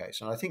Belgian case.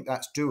 And I think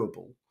that's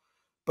doable.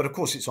 But of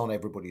course, it's on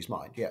everybody's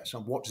mind, yes.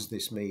 And what does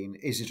this mean?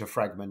 Is it a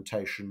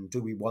fragmentation?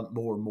 Do we want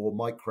more and more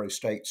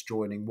micro-states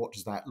joining? What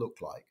does that look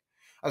like?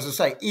 As I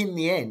say, in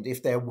the end,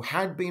 if there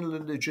had been a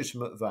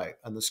legitimate vote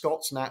and the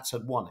Scots Nats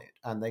had won it,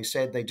 and they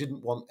said they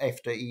didn't want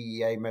EFTA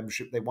EEA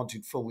membership, they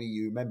wanted full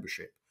EU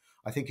membership,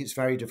 I think it's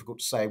very difficult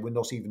to say we're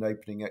not even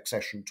opening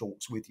accession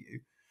talks with you.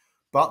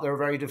 But there are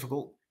very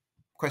difficult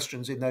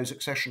questions in those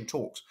accession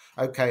talks.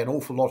 Okay, an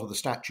awful lot of the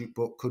statute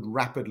book could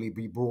rapidly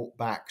be brought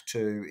back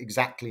to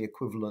exactly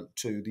equivalent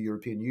to the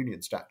European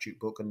Union statute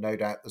book, and no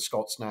doubt the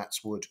Scots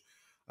Nats would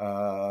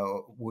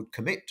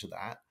commit to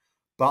that.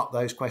 But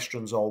those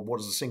questions are: what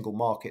does the single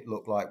market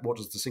look like? What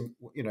does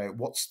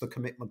what's the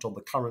commitment on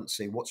the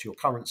currency? What's your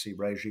currency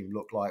regime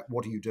look like?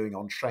 What are you doing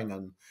on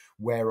Schengen?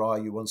 Where are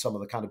you on some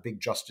of the kind of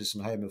big justice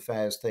and home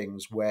affairs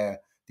things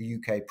where the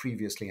UK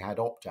previously had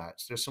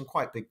opt-outs? There's some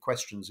quite big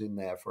questions in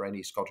there for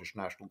any Scottish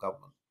national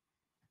government.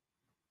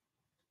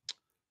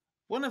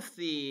 One of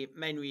the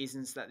main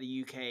reasons that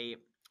the UK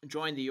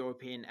joined the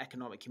European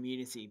Economic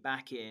Community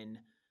back in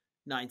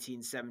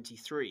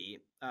 1973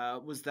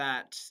 was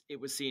that it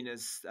was seen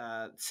as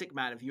sick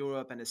man of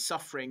Europe and as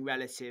suffering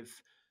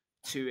relative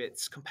to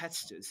its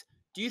competitors.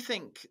 Do you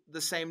think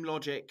the same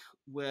logic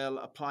will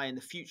apply in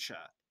the future?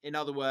 In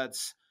other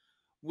words,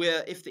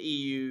 if the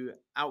EU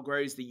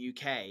outgrows the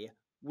UK,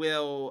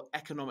 will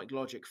economic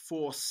logic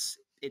force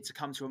it to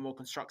come to a more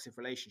constructive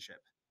relationship?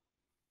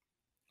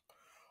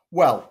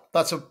 Well,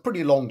 that's a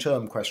pretty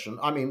long-term question.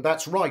 I mean,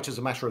 that's right as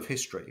a matter of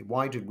history.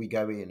 Why did we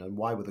go in, and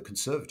why were the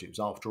Conservatives,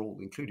 after all,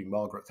 including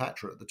Margaret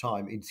Thatcher at the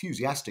time,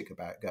 enthusiastic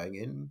about going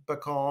in?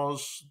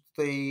 Because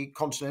the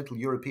continental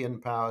European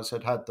powers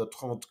had had the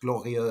Trente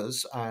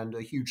Glorieuses and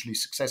a hugely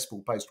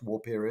successful post-war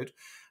period,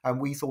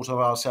 and we thought of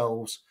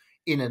ourselves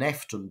in an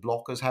EFTA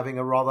bloc as having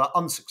a rather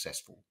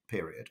unsuccessful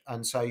period.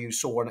 And so you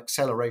saw an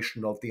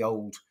acceleration of the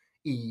old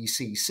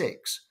EEC6.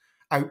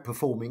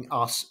 outperforming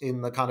us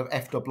in the kind of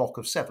EFTA bloc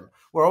of 7.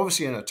 We're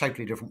obviously in a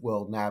totally different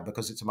world now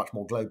because it's a much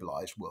more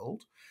globalized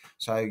world.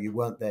 So you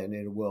weren't then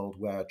in a world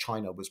where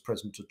China was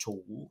present at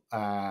all,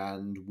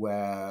 and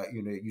where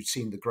you'd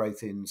seen the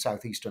growth in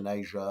Southeastern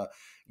Asia,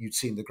 you'd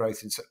seen the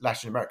growth in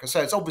Latin America.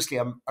 So it's obviously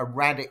a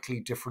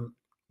radically different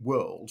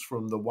world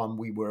from the one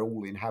we were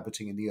all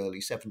inhabiting in the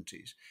early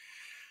 70s.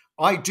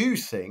 I do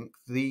think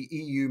the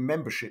EU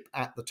membership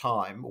at the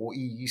time, or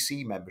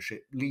EEC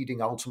membership,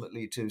 leading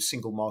ultimately to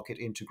single market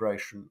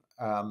integration,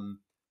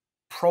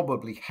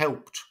 probably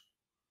helped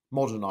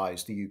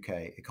modernise the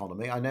UK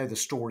economy. I know the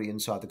story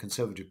inside the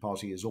Conservative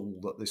Party is all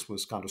that this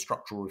was kind of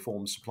structural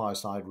reform, supply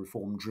side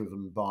reform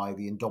driven by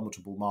the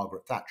indomitable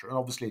Margaret Thatcher. And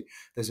obviously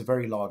there's a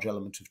very large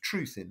element of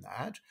truth in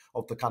that,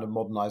 of the kind of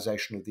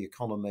modernisation of the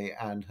economy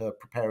and her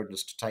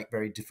preparedness to take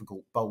very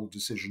difficult, bold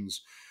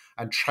decisions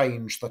and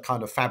change the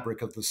kind of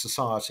fabric of the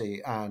society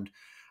and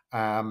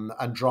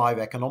drive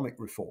economic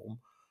reform.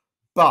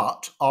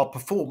 But our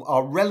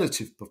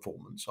relative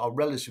performance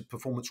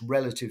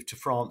relative to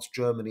France,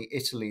 Germany,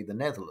 Italy, the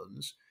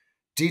Netherlands,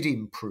 did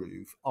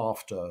improve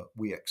after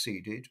we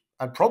acceded,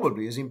 and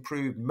probably has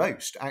improved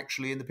most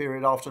actually in the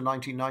period after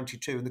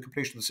 1992 and the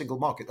completion of the single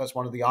market. That's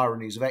one of the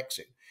ironies of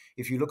exit.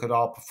 If you look at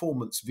our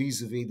performance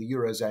vis-a-vis the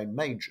Eurozone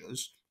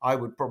majors, I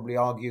would probably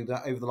argue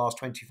that over the last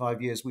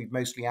 25 years, we've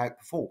mostly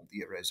outperformed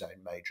the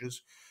Eurozone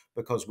majors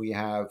because we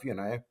have,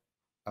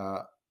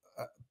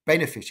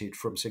 benefited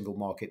from single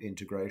market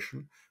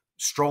integration,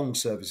 strong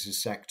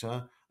services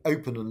sector,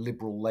 open and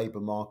liberal labour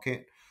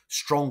market,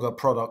 stronger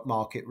product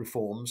market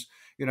reforms.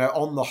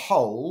 On the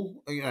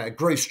whole,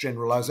 gross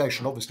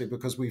generalisation, obviously,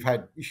 because we've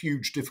had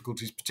huge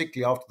difficulties,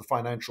 particularly after the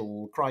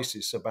financial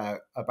crisis,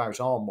 about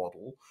our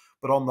model.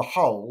 But on the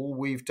whole,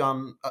 we've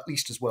done at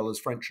least as well as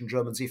French and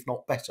Germans, if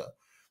not better.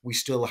 We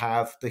still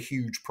have the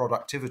huge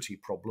productivity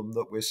problem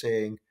that we're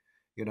seeing,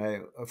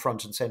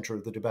 front and centre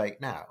of the debate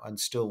now, and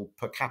still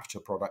per capita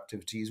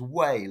productivity is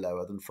way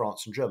lower than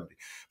France and Germany.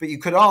 But you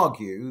could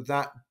argue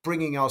that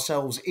bringing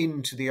ourselves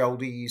into the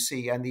old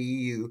EEC and the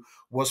EU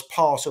was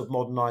part of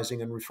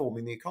modernising and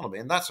reforming the economy.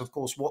 And that's, of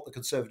course, what the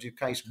Conservative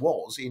case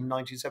was in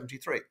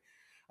 1973.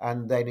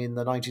 And then in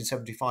the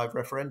 1975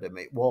 referendum,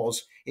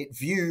 it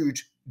viewed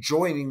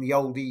joining the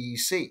old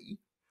EEC,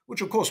 which,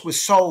 of course, was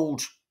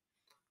sold,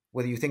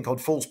 whether you think on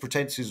false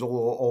pretenses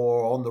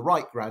or on the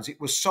right grounds,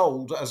 it was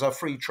sold as a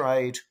free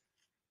trade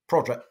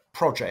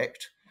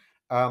project.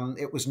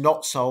 It was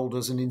not sold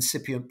as an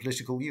incipient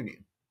political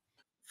union.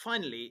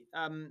 Finally,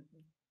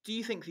 do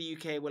you think the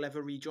UK will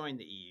ever rejoin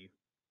the EU?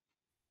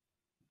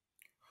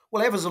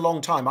 Well, ever's a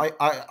long time.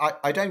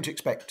 I don't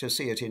expect to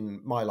see it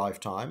in my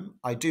lifetime.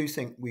 I do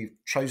think we've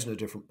chosen a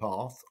different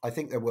path. I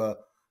think there were,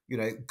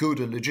 good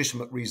and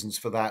legitimate reasons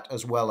for that,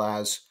 as well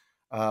as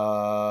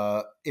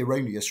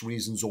erroneous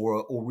reasons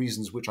or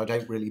reasons which I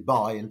don't really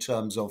buy in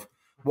terms of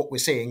what we're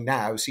seeing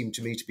now seem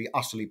to me to be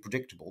utterly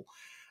predictable.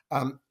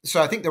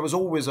 So I think there was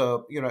always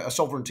a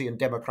sovereignty and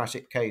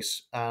democratic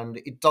case, and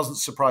it doesn't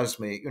surprise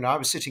me. I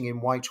was sitting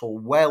in Whitehall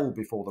well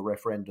before the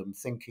referendum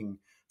thinking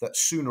that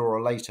sooner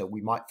or later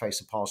we might face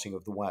a parting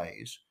of the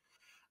ways,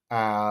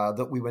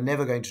 that we were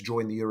never going to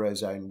join the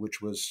Eurozone, which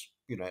was,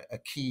 a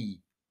key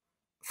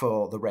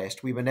for the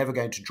rest. We were never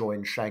going to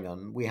join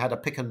Schengen. We had a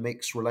pick and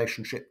mix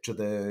relationship to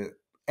the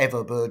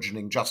ever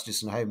burgeoning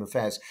justice and home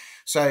affairs.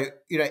 So,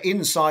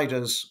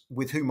 insiders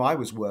with whom I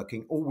was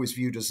working always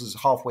viewed us as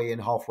halfway in,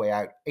 halfway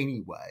out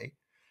anyway,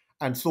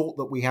 and thought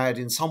that we had,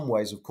 in some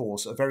ways, of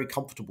course, a very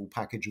comfortable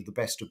package of the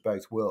best of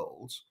both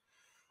worlds.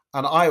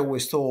 And I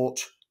always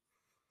thought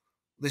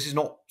this is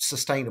not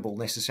sustainable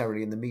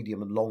necessarily in the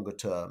medium and longer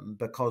term,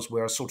 because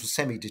we're a sort of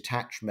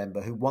semi-detached member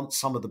who wants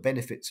some of the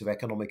benefits of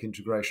economic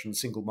integration,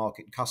 single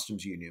market and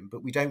customs union,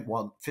 but we don't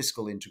want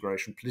fiscal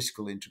integration,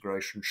 political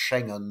integration,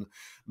 Schengen,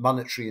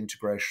 monetary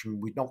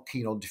integration. We're not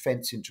keen on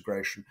defence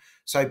integration.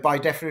 So by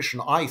definition,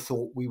 I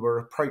thought we were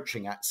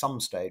approaching at some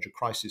stage a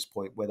crisis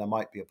point where there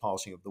might be a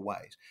parting of the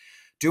ways.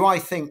 Do I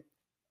think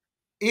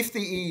if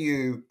the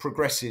EU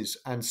progresses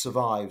and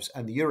survives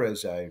and the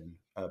Eurozone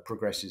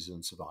progresses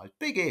and survives.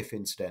 Big if,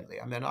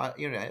 incidentally. I mean,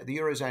 the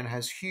Eurozone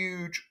has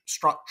huge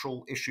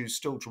structural issues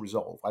still to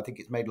resolve. I think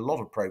it's made a lot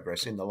of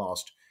progress in the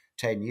last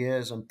 10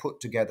 years and put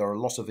together a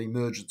lot of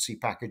emergency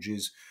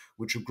packages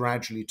which have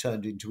gradually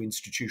turned into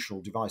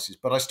institutional devices.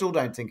 But I still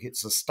don't think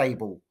it's a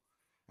stable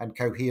and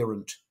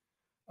coherent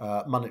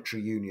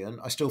monetary union.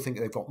 I still think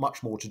they've got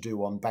much more to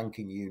do on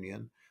banking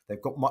union.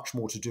 They've got much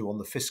more to do on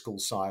the fiscal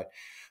side.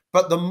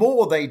 But the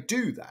more they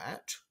do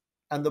that,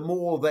 and the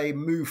more they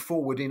move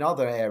forward in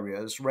other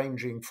areas,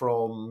 ranging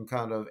from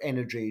kind of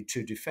energy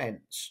to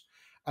defence,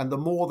 and the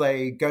more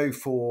they go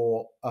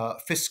for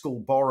fiscal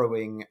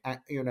borrowing,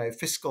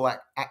 fiscal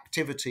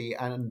activity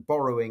and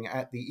borrowing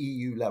at the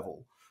EU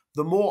level,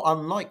 the more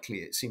unlikely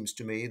it seems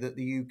to me that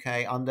the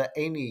UK, under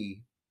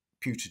any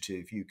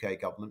putative UK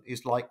government,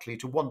 is likely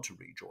to want to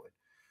rejoin.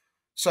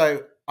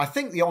 So I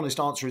think the honest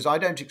answer is I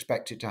don't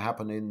expect it to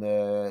happen in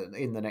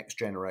the next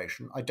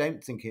generation. I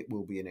don't think it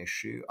will be an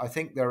issue. I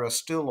think there are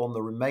still on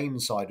the Remain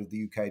side of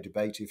the UK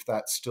debate, if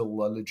that's still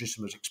a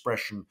legitimate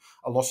expression,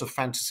 a lot of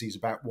fantasies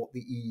about what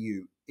the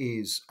EU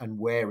is and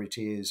where it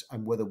is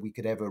and whether we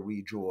could ever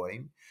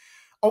rejoin.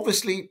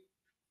 Obviously,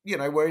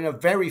 we're in a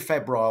very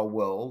febrile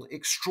world,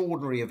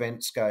 extraordinary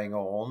events going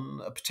on,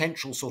 a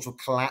potential sort of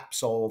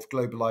collapse of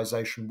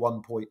globalization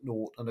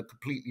 1.0 and a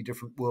completely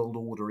different world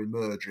order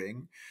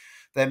emerging.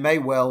 There may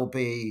well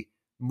be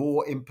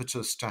more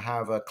impetus to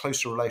have a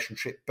closer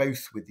relationship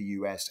both with the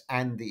US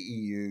and the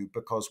EU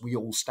because we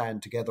all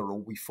stand together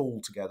or we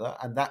fall together,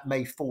 and that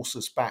may force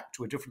us back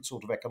to a different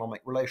sort of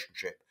economic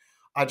relationship.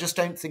 I just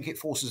don't think it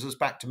forces us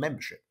back to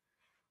membership.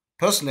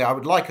 Personally, I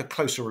would like a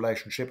closer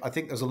relationship. I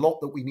think there's a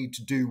lot that we need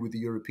to do with the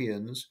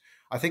Europeans.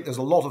 I think there's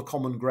a lot of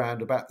common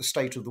ground about the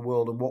state of the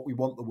world and what we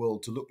want the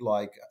world to look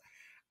like.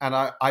 And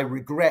I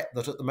regret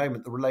that at the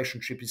moment the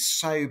relationship is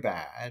so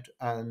bad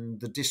and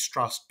the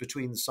distrust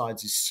between the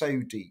sides is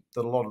so deep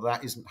that a lot of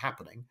that isn't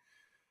happening.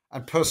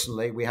 And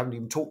personally, we haven't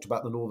even talked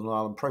about the Northern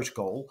Ireland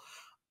Protocol.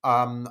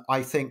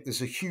 I think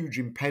there's a huge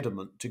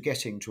impediment to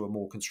getting to a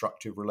more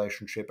constructive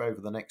relationship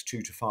over the next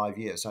 2 to 5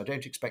 years. I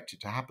don't expect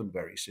it to happen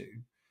very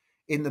soon.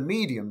 In the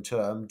medium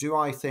term, do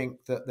I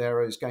think that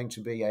there is going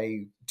to be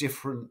a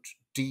different,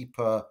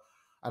 deeper,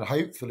 and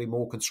hopefully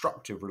more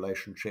constructive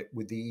relationship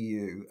with the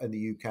EU and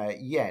the UK?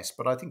 Yes,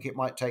 but I think it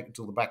might take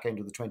until the back end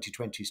of the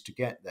 2020s to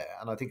get there.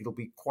 And I think it'll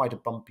be quite a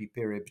bumpy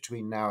period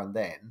between now and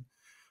then,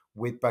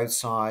 with both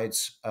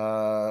sides,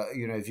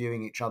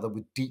 viewing each other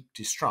with deep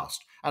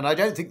distrust. And I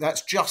don't think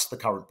that's just the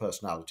current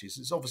personalities.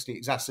 It's obviously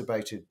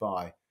exacerbated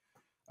by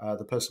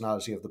the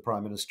personality of the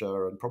Prime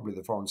Minister and probably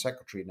the Foreign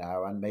Secretary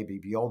now, and maybe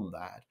beyond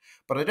that.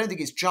 But I don't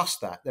think it's just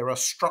that. There are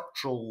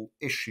structural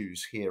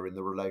issues here in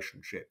the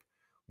relationship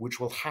which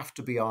will have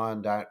to be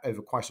ironed out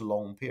over quite a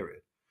long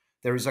period.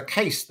 There is a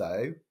case,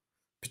 though,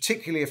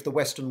 particularly if the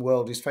Western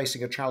world is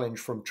facing a challenge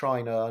from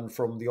China and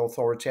from the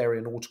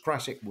authoritarian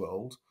autocratic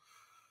world.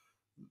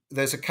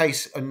 There's a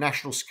case on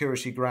national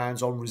security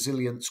grounds, on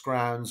resilience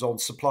grounds, on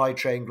supply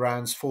chain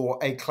grounds for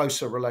a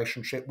closer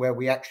relationship where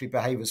we actually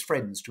behave as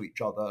friends to each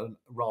other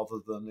rather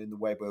than in the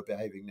way we're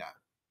behaving now.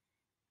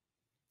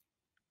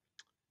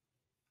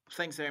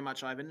 Thanks very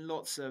much, Ivan.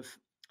 Lots of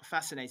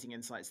fascinating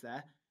insights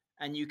there.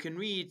 And you can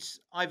read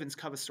Ivan's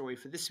cover story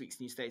for this week's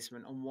New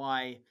Statesman on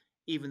why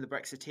even the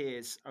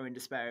Brexiteers are in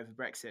despair over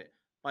Brexit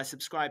by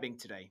subscribing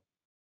today.